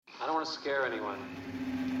want to scare anyone,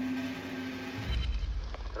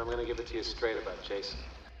 but I'm going to give it to you straight about Jason.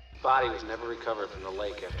 His body was never recovered from the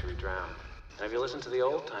lake after he drowned. And if you listen to the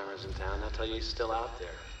old-timers in town, they'll tell you he's still out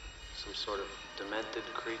there. Some sort of demented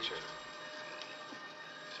creature.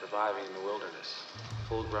 Surviving in the wilderness.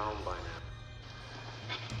 Full grown by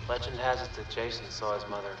now. Legend has it that Jason saw his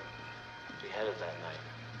mother beheaded that night.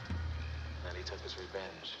 And he took his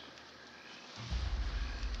revenge.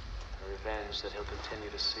 A revenge that he'll continue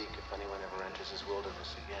to seek if anyone ever enters his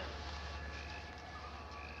wilderness again.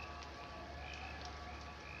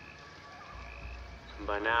 And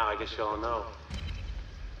by now, I guess you all know,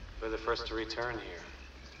 we're the first to return here.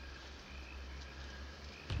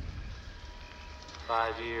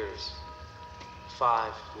 5 years.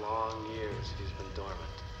 5 long years he's been dormant.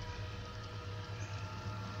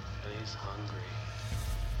 And he's hungry.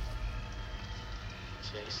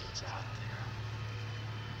 Jason's out there.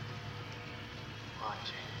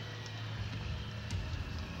 Watching.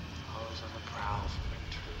 Always on the prowl for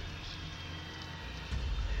intruders.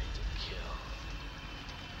 Ready to kill.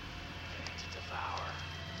 Ready to devour.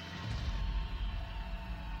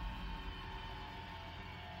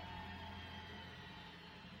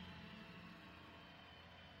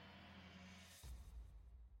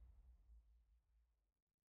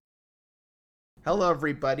 Hello,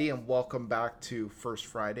 everybody, and welcome back to First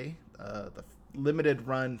Friday, the limited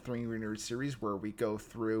run 3-winner series where we go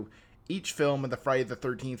through each film in the Friday the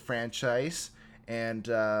 13th franchise. And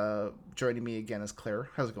joining me again is Claire.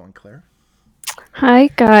 How's it going, Claire? Hi,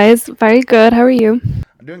 guys. Very good. How are you?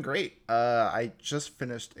 I'm doing great. I just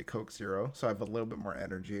finished a Coke Zero, so I have a little bit more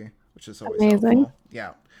energy, which is always Amazing. helpful.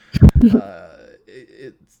 Yeah.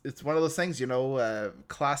 It's one of those things,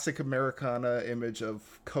 classic Americana image of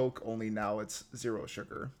Coke, only now it's zero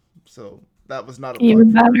sugar. So that was not a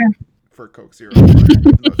Even plug better. for Coke Zero, even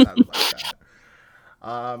though it sounded like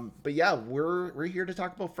that. But yeah, we're here to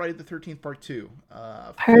talk about Friday the 13th Part 2.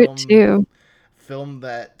 Part 2. Film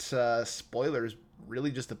that, spoilers, really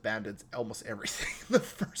just abandons almost everything in the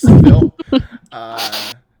first film.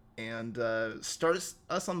 And starts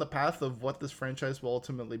us on the path of what this franchise will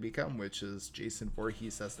ultimately become, which is Jason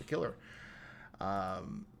Voorhees as the killer.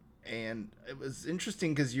 And it was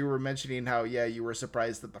interesting because you were mentioning how, you were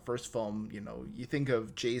surprised that the first film, you think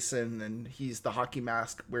of Jason and he's the hockey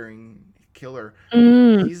mask wearing killer.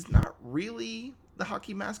 He's not really the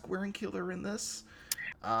hockey mask wearing killer in this.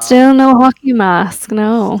 Still no hockey mask,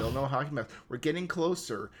 no. Still no hockey mask. We're getting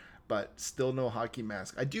closer, but still no hockey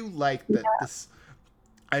mask. I do like that this...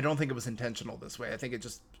 I don't think it was intentional this way. I think it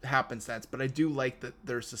just happenstance. But I do like that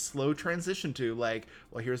there's a slow transition to,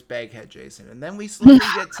 here's Baghead Jason. And then we slowly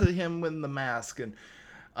get to him with the mask. And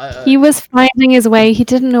he was finding his way. He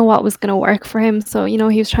didn't know what was going to work for him. So, he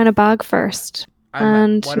was trying to bag first. I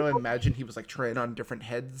want to imagine he was, trying on different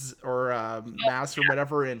heads or masks or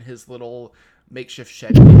whatever in his little makeshift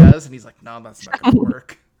shed he has. And he's like, no, that's not going to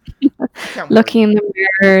work. Looking in the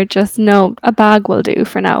mirror, just no, a bag will do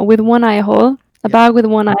for now. With one eye hole. A bag with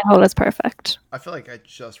one eye hole is perfect. I feel like I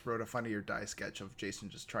just wrote a Funny or Die sketch of Jason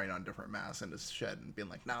just trying on different masks in his shed and being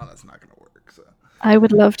like, no, that's not going to work. So I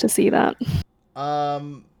would love to see that.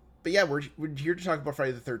 But yeah, we're here to talk about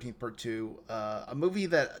Friday the 13th Part 2. A movie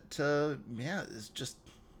that, is just...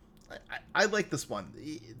 I like this one.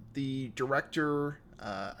 The director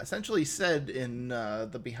essentially said in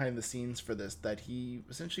the behind the scenes for this that he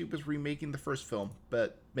essentially was remaking the first film,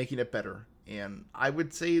 but making it better. And I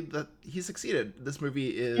would say that he succeeded. This movie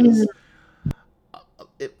is...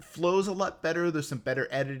 it flows a lot better. There's some better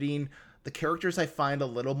editing. The characters I find a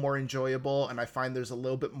little more enjoyable, and I find there's a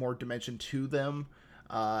little bit more dimension to them.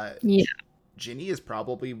 Ginny is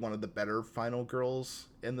probably one of the better final girls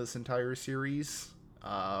in this entire series.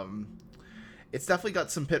 It's definitely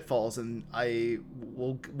got some pitfalls, and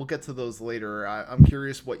we'll get to those later. I'm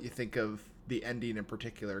curious what you think of the ending in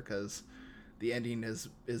particular, because the ending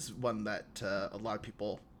is one that a lot of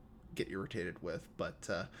people get irritated with. But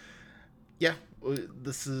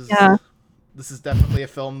this is definitely a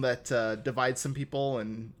film that divides some people,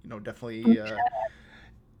 and definitely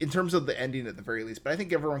in terms of the ending at the very least. But I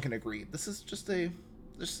think everyone can agree this is just a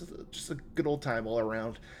good old time all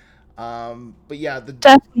around. But yeah,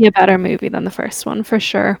 definitely a better movie than the first one, for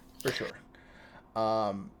sure. For sure.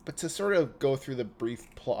 But to sort of go through the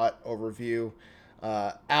brief plot overview,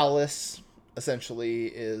 Alice essentially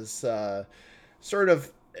is sort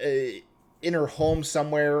of in her home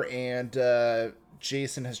somewhere, and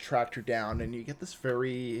Jason has tracked her down, and you get this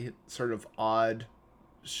very sort of odd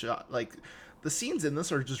shot. The scenes in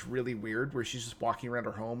this are just really weird, where she's just walking around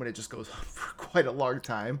her home, and it just goes on for quite a long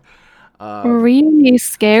time. Really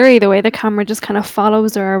scary the way the camera just kind of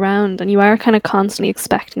follows her around, and you are kind of constantly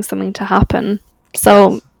expecting something to happen.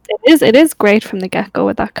 So Yes. it is great from the get-go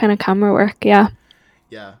with that kind of camera work, yeah.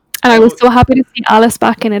 Yeah. And I was Although, so happy to see Alice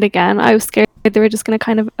back in it again. I was scared they were just going to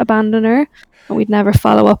kind of abandon her and we'd never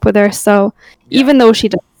follow up with her. So yeah. even though she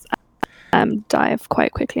does die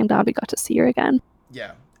quite quickly, I'm glad we got to see her again.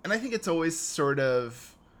 Yeah. And I think it's always sort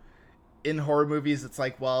of in horror movies, it's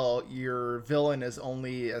like, well, your villain is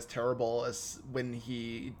only as terrible as when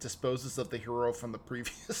he disposes of the hero from the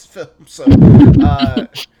previous film. So,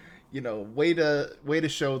 way to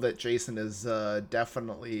show that Jason is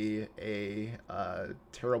definitely a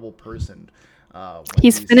terrible person.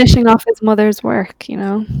 He's finishing off his mother's work,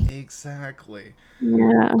 Exactly.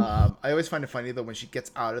 Yeah. I always find it funny though when she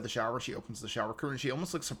gets out of the shower, she opens the shower curtain, she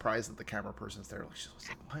almost looks surprised that the camera person's there. Like she's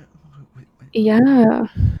like, what? Yeah.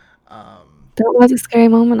 Um, That was a scary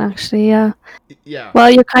moment, actually, yeah. yeah. Well,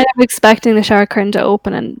 you're kind of expecting the shower curtain to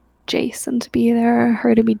open and Jason to be there,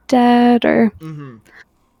 her to be dead, or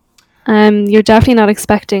you're definitely not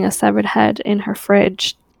expecting a severed head in her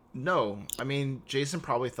fridge. No, I mean, Jason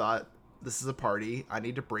probably thought, this is a party. I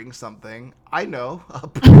need to bring something. I know. I'll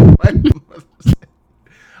bring my mother's.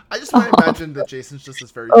 I just want to imagine that Jason's just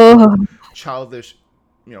this very childish,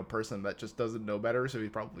 person that just doesn't know better. So he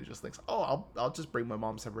probably just thinks, oh, I'll just bring my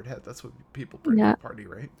mom's severed head. That's what people bring to a party,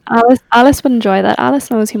 right? Alice would enjoy that.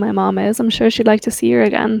 Alice knows who my mom is. I'm sure she'd like to see her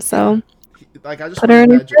again. So, I just put want her to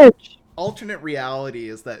in imagine. her fridge. Alternate reality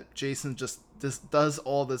is that Jason just does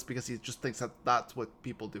all this because he just thinks that that's what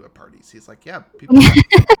people do at parties. He's like, yeah, people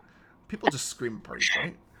just scream at parties,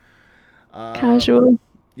 right? Casual.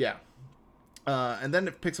 Yeah. And then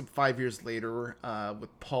it picks up 5 years later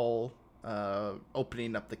with Paul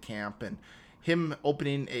opening up the camp and him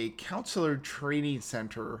opening a counselor training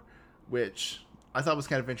center, which I thought was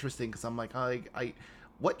kind of interesting because I'm like,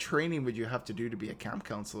 what training would you have to do to be a camp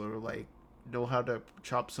counselor? Like, know how to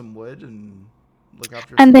chop some wood and look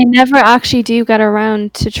after. And they never actually do get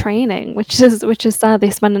around to training, which is sad. They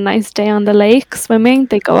spend a nice day on the lake swimming.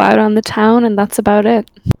 They go out on the town, and that's about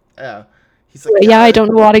it. Yeah, he's like, I don't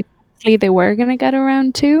know what exactly they were gonna get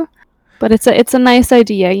around to, but it's a nice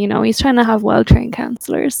idea. He's trying to have well trained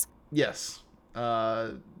counselors. Yes,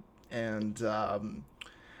 there's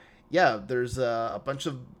a bunch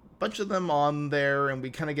of them on there, and we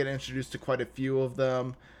kind of get introduced to quite a few of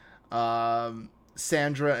them.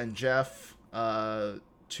 Sandra and Jeff,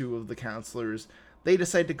 two of the counselors, they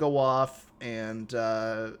decide to go off and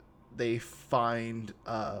they find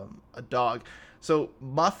a dog. So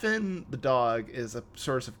Muffin, the dog, is a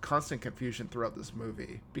source of constant confusion throughout this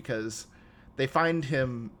movie because they find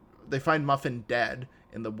Muffin dead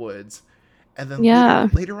in the woods. And then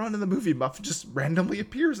later on in the movie, Muffin just randomly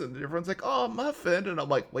appears and everyone's like, oh, Muffin. And I'm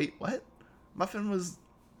like, wait, what? Muffin was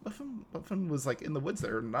like in the woods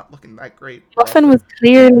there, not looking that great. Muffin was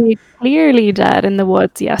clearly dead in the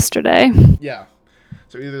woods yesterday. Yeah.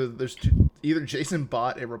 So either Jason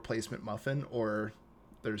bought a replacement Muffin, or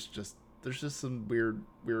there's just some weird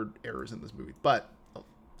errors in this movie. But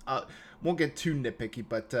won't get too nitpicky.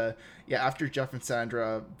 But after Jeff and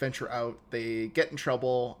Sandra venture out, they get in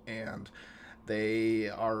trouble and they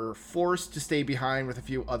are forced to stay behind with a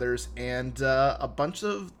few others, and a bunch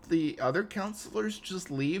of the other counselors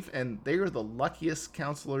just leave, and they are the luckiest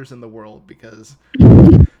counselors in the world because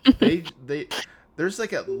they there's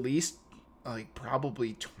like at least like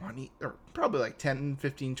probably 20 or probably like 10,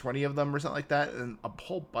 15, 20 of them or something like that, and a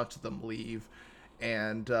whole bunch of them leave,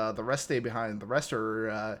 and the rest stay behind. The rest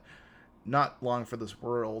are not long for this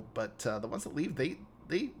world, but the ones that leave,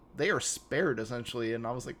 they are spared essentially, and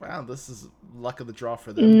I was like, wow, this is luck of the draw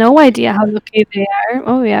for them. No idea how lucky they are.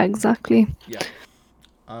 Oh yeah, exactly. Yeah.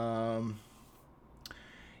 And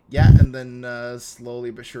then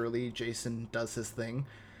slowly but surely Jason does his thing.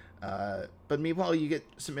 But meanwhile, you get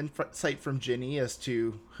some insight from Ginny as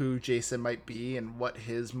to who Jason might be and what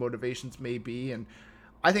his motivations may be, and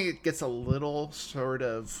I think it gets a little sort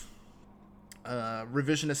of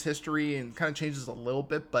revisionist history and kind of changes a little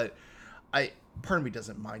bit, but part of me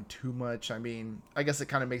doesn't mind too much. I mean, I guess it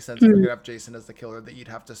kind of makes sense if you're gonna have Jason as the killer that you'd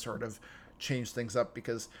have to sort of change things up,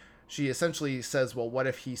 because she essentially says, well, what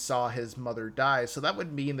if he saw his mother die? So that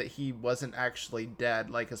would mean that he wasn't actually dead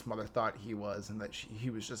like his mother thought he was, and that he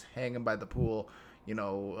was just hanging by the pool,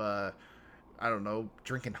 I don't know,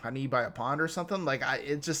 drinking honey by a pond or something. Like, part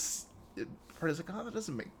is like, oh, that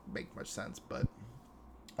doesn't make much sense. But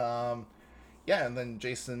and then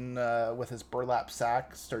Jason with his burlap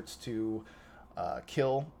sack starts to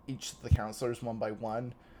kill each of the counselors one by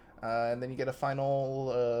one, and then you get a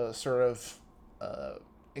final sort of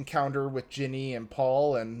encounter with Ginny and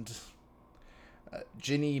Paul, and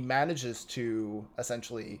Ginny manages to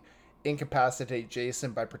essentially incapacitate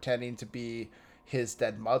Jason by pretending to be his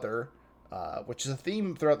dead mother, which is a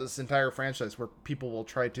theme throughout this entire franchise where people will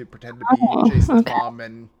try to pretend to be Oh, Jason's okay. mom,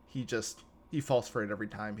 and he falls for it every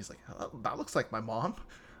time. He's like, oh, that looks like my mom.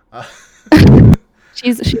 Uh,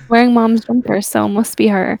 She's wearing mom's jumper, so it must be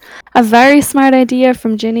her. A very smart idea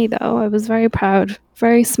from Ginny, though. I was very proud.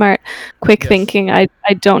 Very smart. Quick yes. thinking. I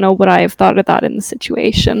don't know what I have thought of that in the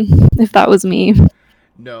situation, if that was me.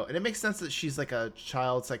 No, and it makes sense that she's like a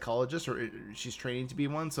child psychologist, or she's training to be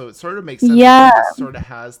one. So it sort of makes sense that Yeah. she just sort of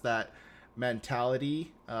has that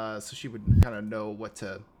mentality, so she would kind of know what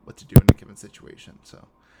to do in a given situation. So,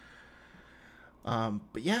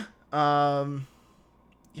 but yeah,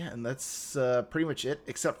 yeah, and that's pretty much it,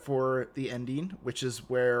 except for the ending, which is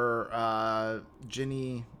where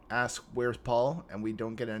Ginny asks, "Where's Paul?" and we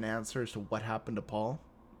don't get an answer as to what happened to Paul.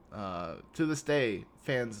 To this day,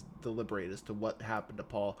 fans deliberate as to what happened to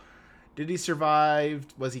Paul. Did he survive?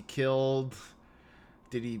 Was he killed?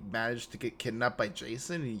 Did he manage to get kidnapped by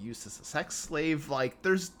Jason? He used as a sex slave? Like,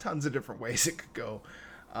 there's tons of different ways it could go.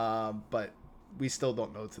 But we still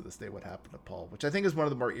don't know to this day what happened to Paul, which I think is one of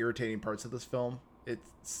the more irritating parts of this film. It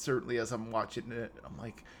certainly, as I'm watching it, I'm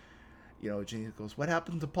like, Jenny goes, "What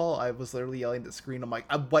happened to Paul?" I was literally yelling at the screen. I'm like,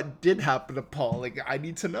 "What did happen to Paul? Like, I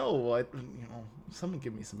need to know what, someone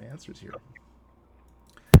give me some answers here."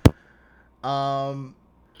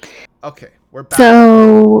 Okay, we're back.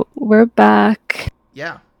 So we're back.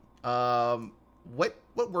 Yeah. What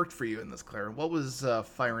worked for you in this, Claire? What was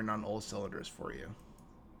firing on all cylinders for you?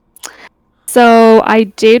 So I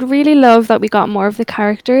did really love that we got more of the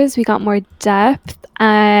characters. We got more depth.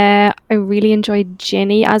 I really enjoyed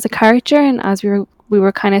Ginny as a character, and as we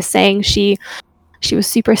were kind of saying, she was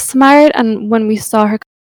super smart, and when we saw her.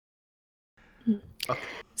 Okay.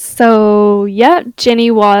 So yeah, Ginny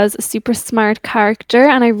was a super smart character,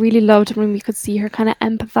 and I really loved when we could see her kind of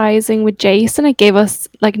empathizing with Jason. It gave us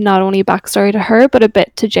like not only backstory to her, but a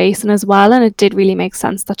bit to Jason as well, and it did really make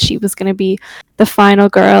sense that she was going to be the final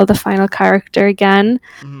girl, the final character again.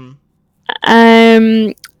 Mm-hmm.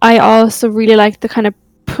 I also really liked the kind of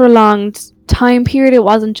prolonged time period. It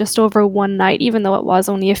wasn't just over one night, even though it was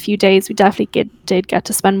only a few days. We definitely did get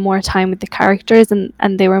to spend more time with the characters, and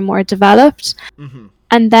they were more developed. Mm-hmm.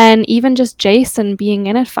 And then even just Jason being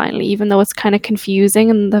in it finally, even though it's kind of confusing.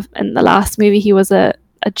 In the last movie, he was a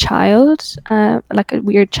child, like a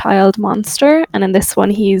weird child monster, and in this one,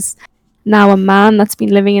 he's now a man that's been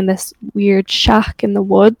living in this weird shack in the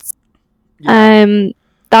woods. Yeah.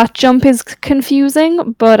 That jump is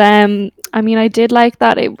confusing, but I mean, I did like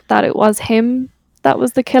that it was him that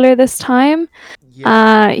was the killer this time.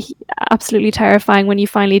 Yeah. Absolutely terrifying when you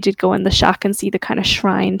finally did go in the shack and see the kind of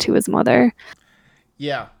shrine to his mother.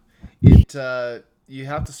 Yeah. It you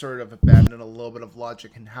have to sort of abandon a little bit of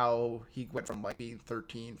logic in how he went from like being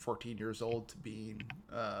 13, 14 years old to being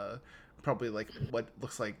probably like what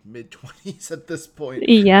looks like mid-20s at this point.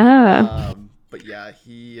 Yeah. But yeah,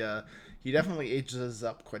 he definitely ages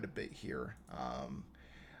up quite a bit here.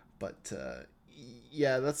 But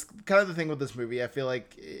yeah, that's kind of the thing with this movie. I feel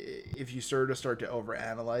like if you start to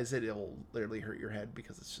overanalyze it, it'll literally hurt your head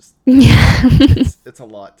because it's just Yeah. it's a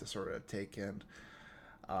lot to sort of take in.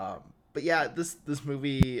 But yeah, this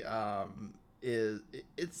movie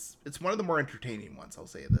it's one of the more entertaining ones. I'll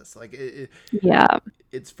say this. Like Yeah.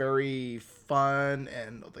 it's very fun,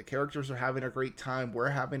 and the characters are having a great time. We're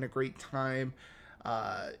having a great time.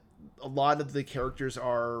 A lot of the characters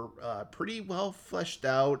are pretty well fleshed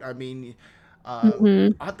out. I mean,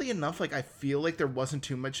 Mhm. oddly enough, like I feel like there wasn't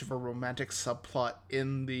too much of a romantic subplot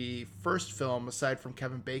in the first film, aside from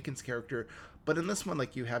Kevin Bacon's character. But in this one,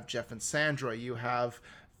 like you have Jeff and Sandra, you have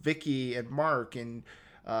Vicky and Mark, and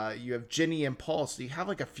you have Ginny and Paul. So you have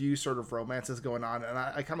like a few sort of romances going on, and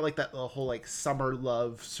I kind of like that the whole like summer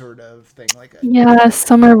love sort of thing. Like Yeah,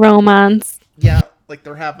 summer romance. yeah, like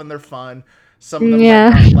they're having their fun. Some of them might Yeah.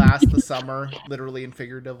 not last the summer, literally and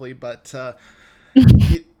figuratively, but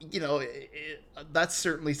that's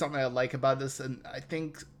certainly something I like about this, and I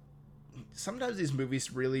think sometimes these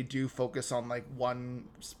movies really do focus on like one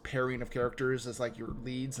pairing of characters as like your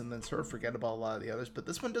leads, and then sort of forget about a lot of the others. But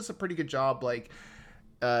this one does a pretty good job. Like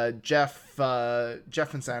Jeff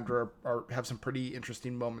and Sandra have some pretty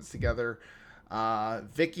interesting moments together.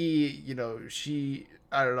 Vicky, she.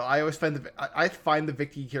 I don't know. I always I find the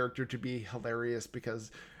Vicky character to be hilarious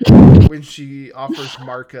because when she offers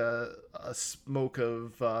Mark a smoke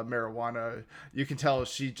of marijuana, you can tell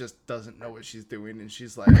she just doesn't know what she's doing, and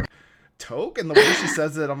she's like, "Toke," and the way she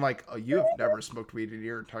says it, I'm like, "Oh, you have never smoked weed in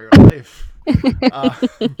your entire life." Uh,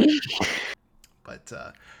 but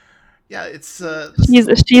Yeah, it's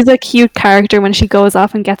She's a cute character when she goes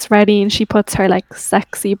off and gets ready and she puts her like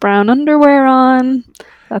sexy brown underwear on.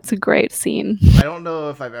 That's a great scene. I don't know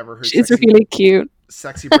if I've ever heard She's really cute.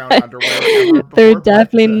 sexy brown underwear ever They're before, but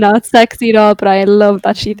definitely not sexy at all, but I love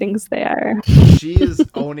that she thinks they are. she is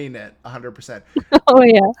owning it 100%. Oh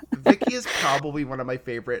yeah. Vicky is probably one of my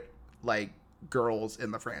favorite like girls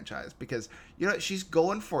in the franchise because she's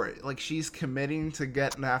going for it. Like she's committing to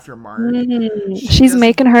getting after Mark. She's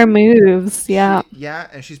making her moves. Yeah.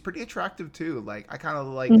 And she's pretty attractive too. Like I kind of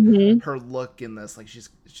like her look in this. Like she's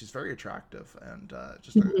very attractive and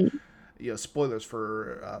spoilers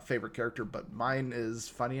for favorite character, but mine is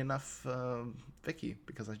funny enough, Vicky,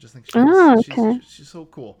 because I just think she's so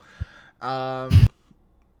cool. But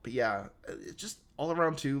yeah, it's just all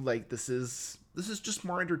around too. Like this is just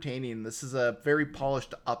more entertaining. This is a very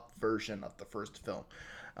polished up version of the first film.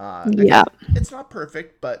 Again, it's not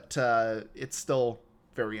perfect, but it's still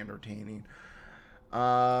very entertaining.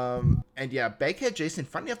 And yeah, Baghead Jason.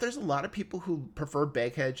 Funny enough, there's a lot of people who prefer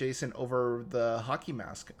Baghead Jason over the hockey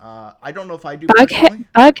mask. I don't know if I do.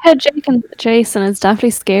 Baghead Jason is definitely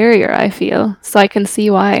scarier, I feel, so I can see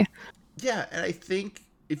why. Yeah, and I think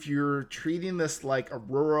if you're treating this like a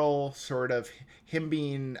rural sort of him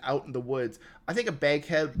being out in the woods, I think a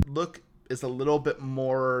Baghead look is a little bit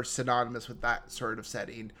more synonymous with that sort of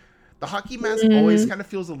setting. The hockey mask always kind of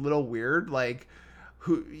feels a little weird, like.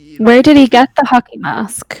 Where did he get the hockey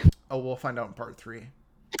mask? Oh, we'll find out in part 3.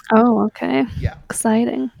 Oh, okay. Yeah.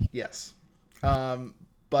 Exciting. Yes.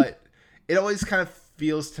 But it always kind of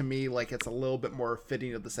feels to me like it's a little bit more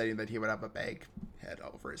fitting of the setting that he would have a bag head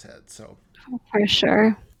over his head. So. For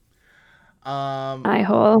sure. Eye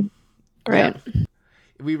hole. Right. Yeah.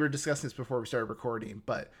 We were discussing this before we started recording,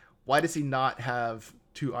 but why does he not have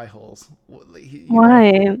 2 eye holes?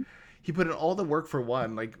 Why? He put in all the work for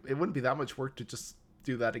one. Like it wouldn't be that much work to just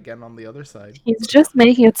do that again on the other side. He's just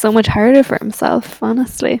making it so much harder for himself,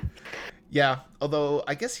 honestly. Yeah, although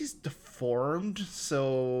I guess he's deformed,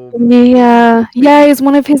 so yeah, is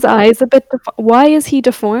one of his eyes a bit why is he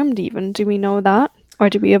deformed even? Do we know that? Or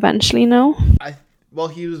do we eventually know? Well,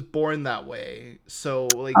 he was born that way. So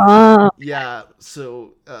like yeah,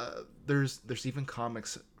 so there's even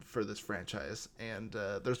comics for this franchise, and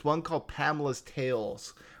there's one called Pamela's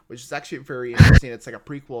Tales, which is actually very interesting. It's like a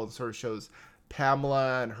prequel and sort of shows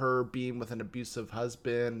Pamela and her being with an abusive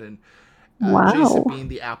husband, and Jason being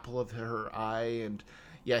the apple of her eye, and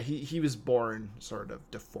yeah, he was born sort of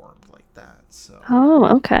deformed like that. So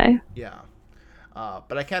okay. Yeah,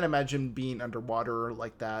 but I can't imagine being underwater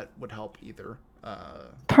like that would help either.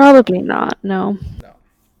 Probably not. No.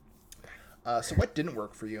 So what didn't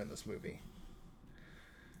work for you in this movie?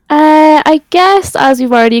 I guess, as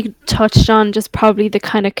we've already touched on, just probably the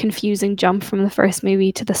kind of confusing jump from the first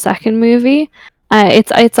movie to the second movie.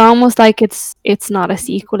 It's almost like it's not a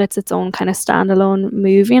sequel; it's its own kind of standalone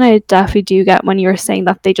movie. And I definitely do get when you're saying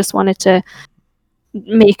that they just wanted to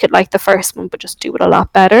make it like the first one, but just do it a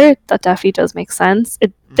lot better. That definitely does make sense.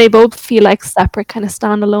 They both feel like separate kind of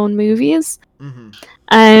standalone movies.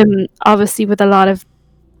 Obviously with a lot of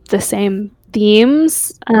the same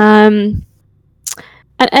themes.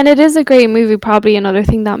 And it is a great movie. Probably another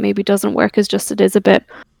thing that maybe doesn't work is just it is a bit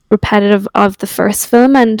repetitive of the first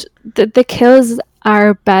film, and the kills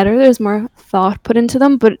are better. There's more thought put into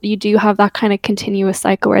them, but you do have that kind of continuous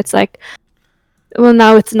cycle where it's like, well,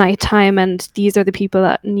 now it's nighttime and these are the people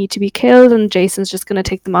that need to be killed, and Jason's just going to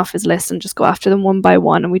take them off his list and just go after them one by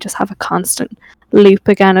one, and we just have a constant loop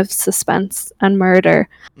again of suspense and murder,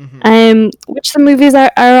 which the movies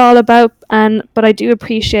are all about. But I do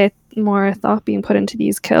appreciate more thought being put into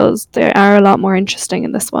these kills. They are a lot more interesting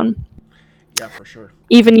in this one. Yeah, for sure.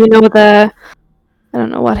 Even I don't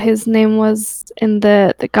know what his name was in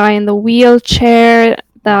the guy in the wheelchair,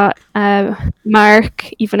 that Mark,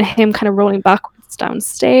 even him kind of rolling backwards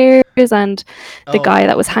downstairs, and the guy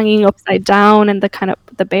that was hanging upside down and the kind of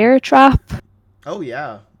the bear trap. Oh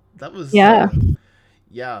yeah, that was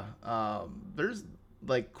there's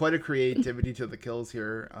like quite a creativity to the kills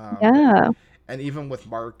here. And even with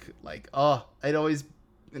Mark, like, it always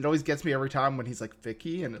gets me every time when he's like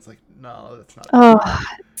Vicky, and it's like, no, that's not.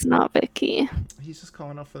 It's not Vicky. He's just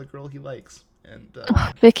calling out for the girl he likes, and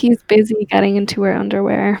Vicky's busy getting into her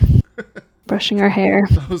underwear, brushing her hair.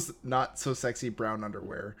 Those not so sexy brown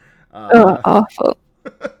underwear. Awful.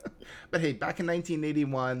 But hey, back in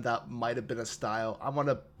 1981, that might have been a style. I want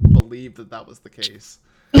to believe that was the case.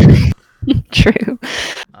 True.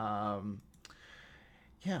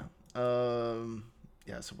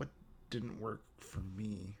 So what didn't work for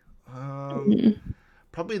me?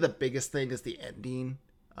 Probably the biggest thing is the ending.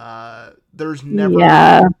 There's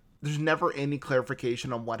never there's never any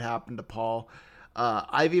clarification on what happened to Paul.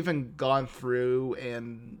 I've even gone through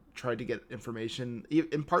and tried to get information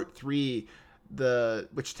in part 3,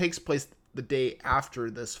 which takes place the day after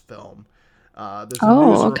this film. There's a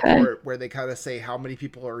news Oh, okay. report where they kind of say how many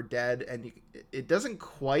people are dead, and it doesn't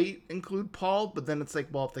quite include Paul. But then it's like,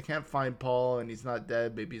 well, if they can't find Paul and he's not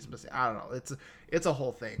dead, maybe he's missing. I don't know. It's a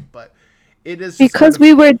whole thing, but it is just Because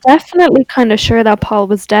we were definitely kind of sure that Paul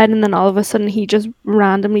was dead, and then all of a sudden he just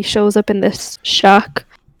randomly shows up in this shack,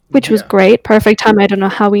 which was Yeah. great. Perfect time. I don't know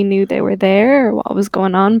how we knew they were there or what was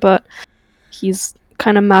going on, but he's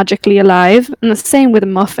kind of magically alive. And the same with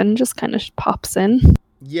Muffin, just kind of pops in.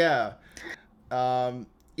 Yeah.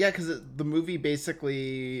 Because the movie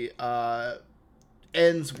basically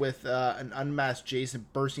ends with an unmasked Jason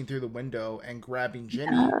bursting through the window and grabbing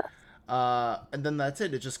Ginny. And then that's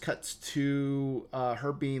it. It just cuts to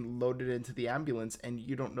her being loaded into the ambulance, and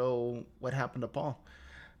you don't know what happened to Paul.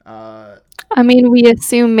 I mean, we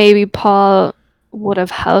assume maybe Paul would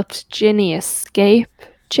have helped Ginny escape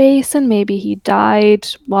Jason. Maybe he died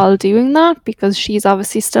while doing that because she's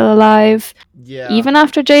obviously still alive, Yeah. even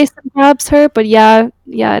after Jason grabs her. But yeah,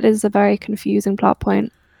 it is a very confusing plot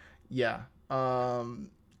point. Yeah.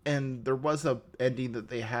 And there was a ending that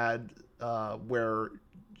they had where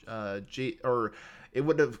it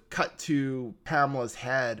would have cut to Pamela's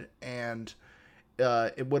head, and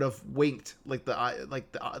it would have winked, like the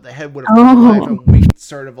head would have come alive and winked,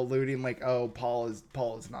 sort of alluding like, oh, Paul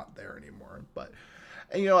is not there anymore. But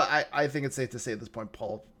and, I think it's safe to say at this point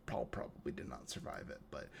Paul probably did not survive it,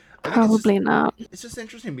 but I think Probably not. It's just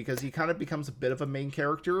interesting because he kind of becomes a bit of a main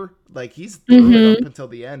character. Like, he's through it up until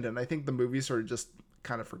the end, and I think the movie sort of just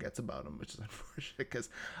kind of forgets about him, which is unfortunate because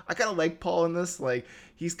I kind of like Paul in this. Like,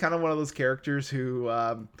 he's kind of one of those characters who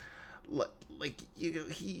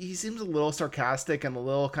he seems a little sarcastic and a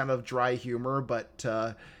little kind of dry humor, but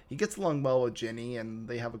he gets along well with Ginny, and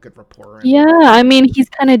they have a good rapport. Yeah, I mean, he's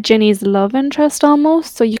kind of Ginny's love interest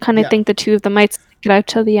almost, so you kind of Yeah. think the two of them might stick it out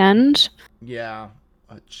till the end. Yeah,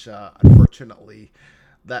 which unfortunately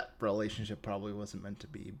that relationship probably wasn't meant to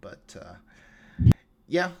be, but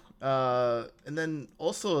yeah. And then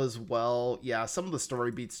also as well, yeah, some of the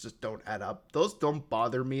story beats just don't add up. Those don't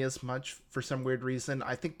bother me as much for some weird reason.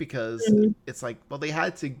 I think because it's like, well, they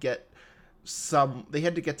had to get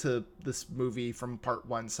to this movie from part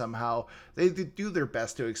 1 somehow. They do their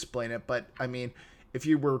best to explain it, but I mean, if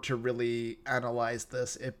you were to really analyze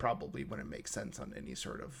this, it probably wouldn't make sense on any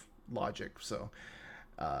sort of logic. So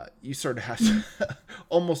you sort of have to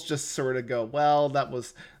almost just sort of go, well, that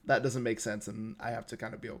doesn't make sense, and I have to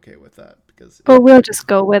kind of be okay with that because. But we'll just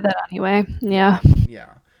go with it anyway. Yeah.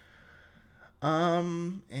 Yeah.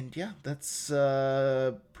 And yeah, that's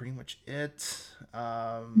pretty much it.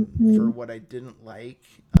 For what I didn't like.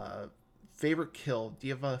 Favorite kill. Do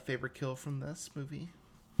you have a favorite kill from this movie?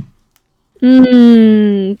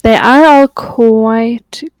 They are all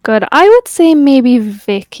quite good. I would say maybe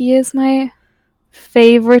Vicky is my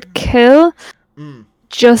favorite kill,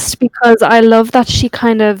 just because I love that she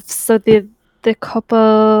kind of, so the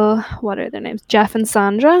couple, what are their names? Jeff and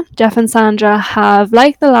Sandra have,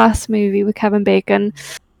 like the last movie with Kevin Bacon,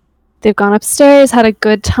 they've gone upstairs, had a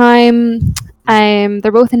good time.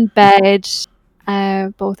 They're both in bed,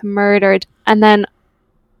 both murdered, and then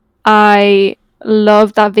I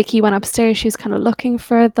love that Vicky went upstairs. She was kind of looking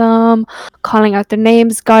for them, calling out their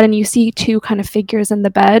names. God, and you see two kind of figures in the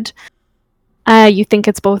bed. You think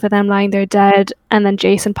it's both of them lying there dead, and then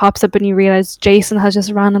Jason pops up, and you realize Jason has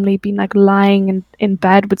just randomly been like lying in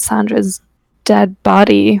bed with Sandra's dead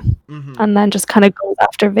body, and then just kind of goes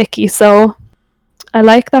after Vicky. So I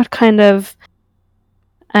like that kind of.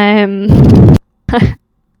 I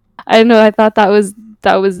don't know. I thought that was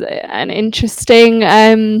an interesting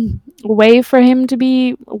way for him to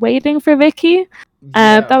be waiting for Vicky.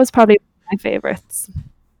 That was probably my favorites.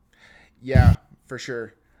 Yeah, for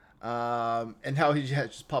sure. And how he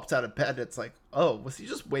just pops out of bed. It's like, oh, was he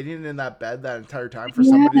just waiting in that bed that entire time for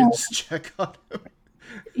somebody to just check on him?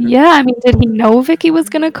 Yeah, I mean, did he know Vicky was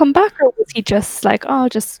gonna come back, or was he just like, oh,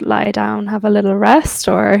 just lie down, have a little rest,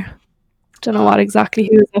 or don't know what exactly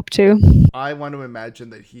he was up to. I want to imagine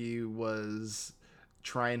that he was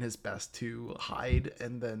trying his best to hide,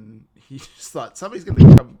 and then he just thought somebody's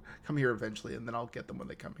gonna come here eventually, and then I'll get them when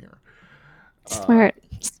they come here. Smart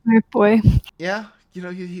boy. Yeah,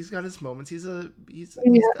 he's got his moments. He's got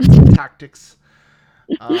some tactics.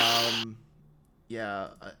 Yeah,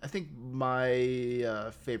 I think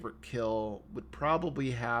my favorite kill would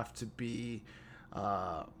probably have to be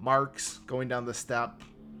Mark's going down the steps.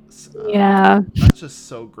 Yeah, that's just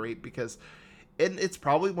so great because and it's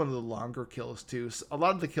probably one of the longer kills too. So a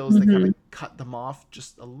lot of the kills they kind of cut them off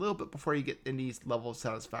just a little bit before you get any level of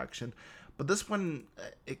satisfaction. But this one,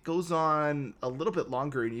 it goes on a little bit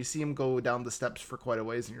longer, and you see him go down the steps for quite a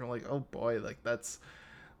ways, and you're like, oh boy, like that's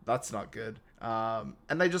not good. And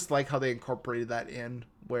I just like how they incorporated that in,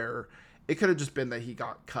 where it could have just been that he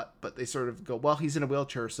got cut, but they sort of go, well, he's in a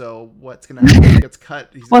wheelchair, so what's going to happen when he gets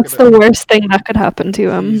cut? What's the worst thing that could happen to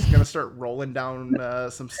him? He's going to start rolling down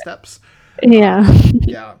some steps. Yeah.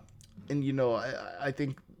 Yeah. And, I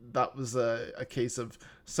think that was a case of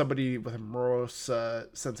somebody with a morose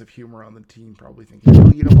sense of humor on the team probably thinking,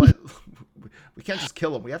 oh, you know what? We can't just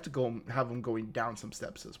kill him. We have to go have him going down some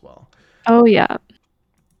steps as well. Oh, yeah.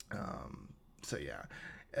 So, yeah.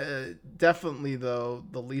 Definitely, though,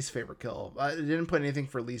 the least favorite kill. I didn't put anything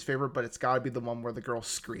for least favorite, but it's got to be the one where the girl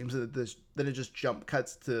screams, and then it just jump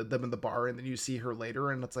cuts to them in the bar, and then you see her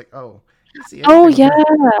later, and it's like, oh. Oh, yeah.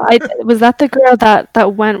 Was that the girl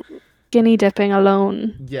that went skinny dipping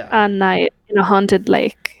alone at night in a haunted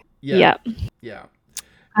lake? Yeah.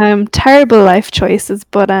 Terrible life choices,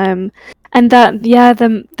 but and that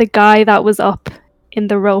the guy that was up in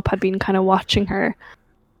the rope had been kind of watching her.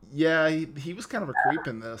 Yeah, he was kind of a creep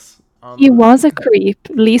in this. He was a creep.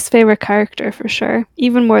 Least favorite character for sure,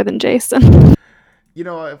 even more than Jason.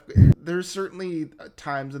 There's certainly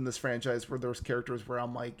times in this franchise where there's characters where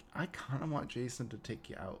I'm like, I kind of want Jason to take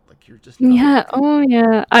you out. Like, you're just not oh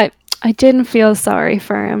yeah. I didn't feel sorry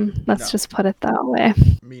for him. Let's just put it that way.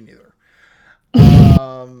 Me neither.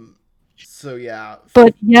 So yeah.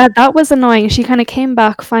 But yeah, that was annoying. She kind of came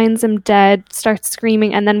back, finds him dead, starts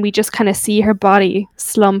screaming, and then we just kind of see her body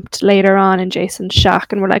slumped later on in Jason's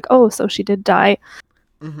shack, and we're like, oh, so she did die.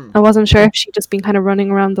 I wasn't sure if she'd just been kind of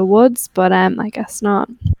running around the woods, but I guess not.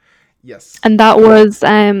 Yes. And that was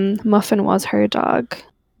Muffin was her dog,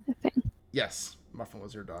 I think. Yes, Muffin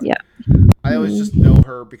was her dog. Yeah. I always just know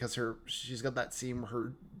her because she's got that scene where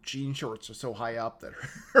her jean shorts are so high up that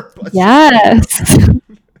her butt's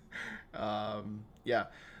yeah.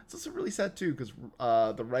 So it's really sad too, because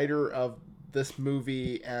the writer of this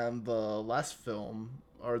movie and the last film,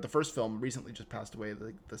 or the first film, recently just passed away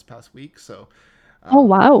this past week. So. Oh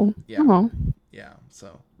wow! Yeah. Oh. Yeah.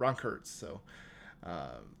 So Ron Kurtz. So.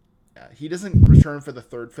 He doesn't return for the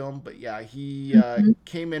third film, but yeah, he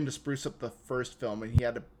came in to spruce up the first film, and he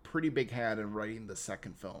had a pretty big hand in writing the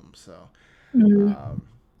second film. So,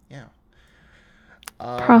 yeah.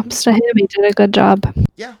 Props to him. He did a good job.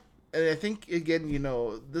 Yeah. And I think, again,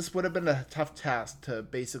 this would have been a tough task to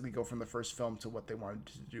basically go from the first film to what they wanted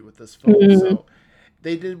to do with this film. So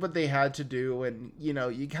they did what they had to do, and, you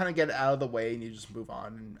kind of get it out of the way and you just move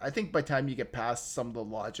on. And I think by the time you get past some of the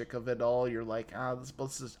logic of it all, you're like, I'm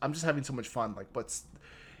just having so much fun. Like,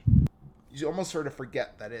 you almost sort of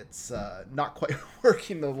forget that it's not quite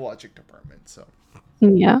working the logic department. So,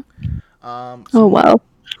 yeah. So well.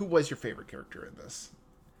 Who was your favorite character in this?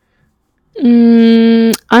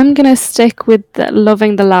 I'm gonna stick with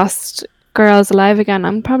loving the last girls alive again.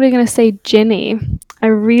 I'm probably gonna say Ginny. I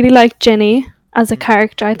really like Ginny as a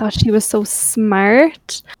character. I thought she was so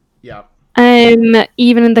smart. Yeah.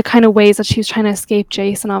 Even in the kind of ways that she was trying to escape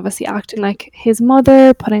Jason, obviously acting like his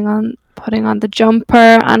mother, putting on the jumper,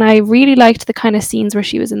 and I really liked the kind of scenes where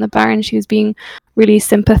she was in the bar and she was being really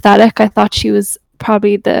sympathetic. I thought she was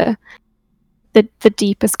probably the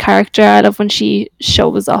deepest character. I love when she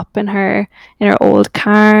shows up in her old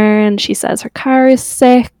car and she says her car is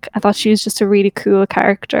sick. I thought she was just a really cool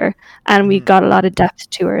character, and we got a lot of depth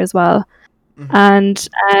to her as well. And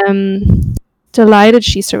delighted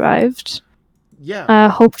she survived. Yeah.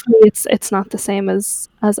 Hopefully it's not the same as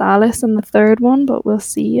Alice in the third one, but we'll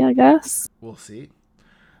see, I guess. We'll see.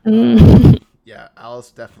 Yeah,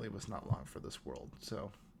 Alice definitely was not long for this world.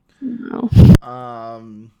 So. No.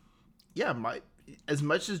 Yeah, as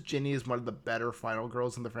much as Ginny is one of the better final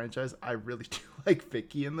girls in the franchise, I really do like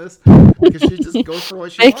Vicky in this, because she just goes for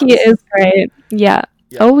what she wants. Vicky is great. Yeah.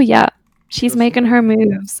 Oh yeah, she's making her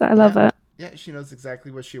moves. I love it. Yeah, she knows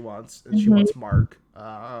exactly what she wants, and she wants Mark.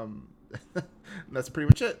 That's pretty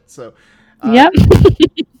much it. So. Yep.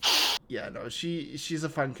 Yeah, no, she's a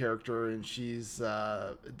fun character, and she's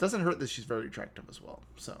it doesn't hurt that she's very attractive as well.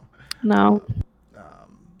 So. No.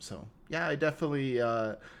 So yeah, I definitely.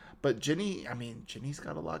 But Ginny's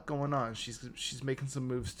got a lot going on. She's making some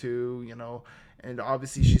moves too, and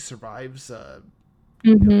obviously she survives the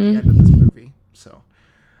end of this movie. So,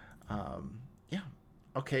 yeah,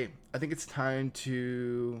 okay. I think it's time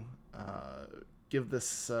to give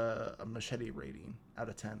this a machete rating out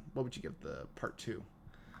of 10. What would you give the part 2?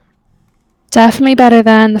 Definitely better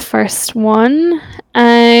than the first one.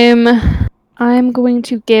 I'm going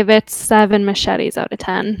to give it 7 machetes out of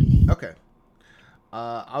 10. Okay.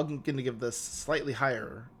 I'm gonna give this slightly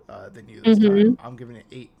higher than you this time. I'm giving it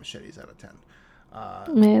 8 machetes out of 10.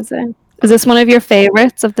 Amazing. Is this one of your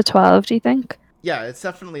favorites of the 12, do you think? Yeah, it's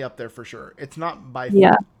definitely up there for sure. It's not my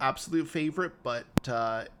Yeah. absolute favorite, but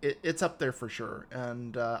it's up there for sure.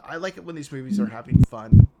 And I like it when these movies are having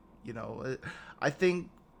fun. I think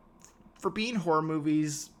for being horror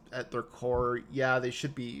movies at their core, yeah, they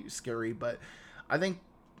should be scary. But I think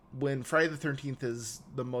when Friday the 13th is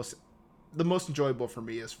the most enjoyable for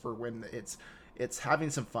me is for when it's having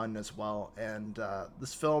some fun as well. And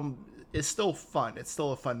this film is still fun. It's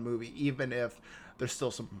still a fun movie, even if there's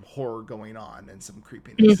still some horror going on and some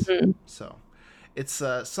creepiness. So it's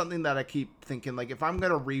something that I keep thinking, like, if I'm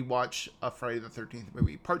gonna rewatch a Friday the 13th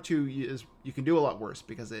movie, part 2 is you can do a lot worse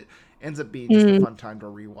because it ends up being just a fun time to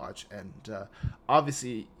rewatch. And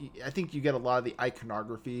obviously, I think you get a lot of the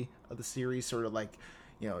iconography of the series, sort of like,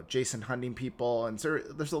 Jason hunting people, and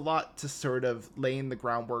there's a lot to sort of laying the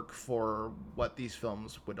groundwork for what these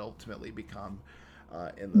films would ultimately become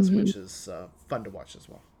in this, which is fun to watch as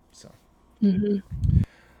well. So.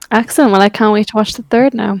 Excellent. Well, I can't wait to watch the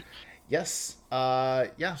third now. Yes.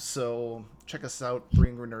 Yeah. So check us out,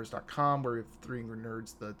 3angrynerds.com, where we have 3 Angry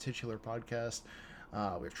Nerds, the titular podcast.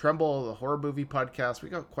 We have Tremble, the horror movie podcast. We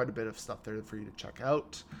got quite a bit of stuff there for you to check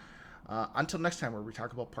out. Until next time, where we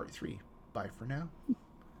talk about part 3. Bye for now.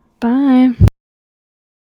 Bye.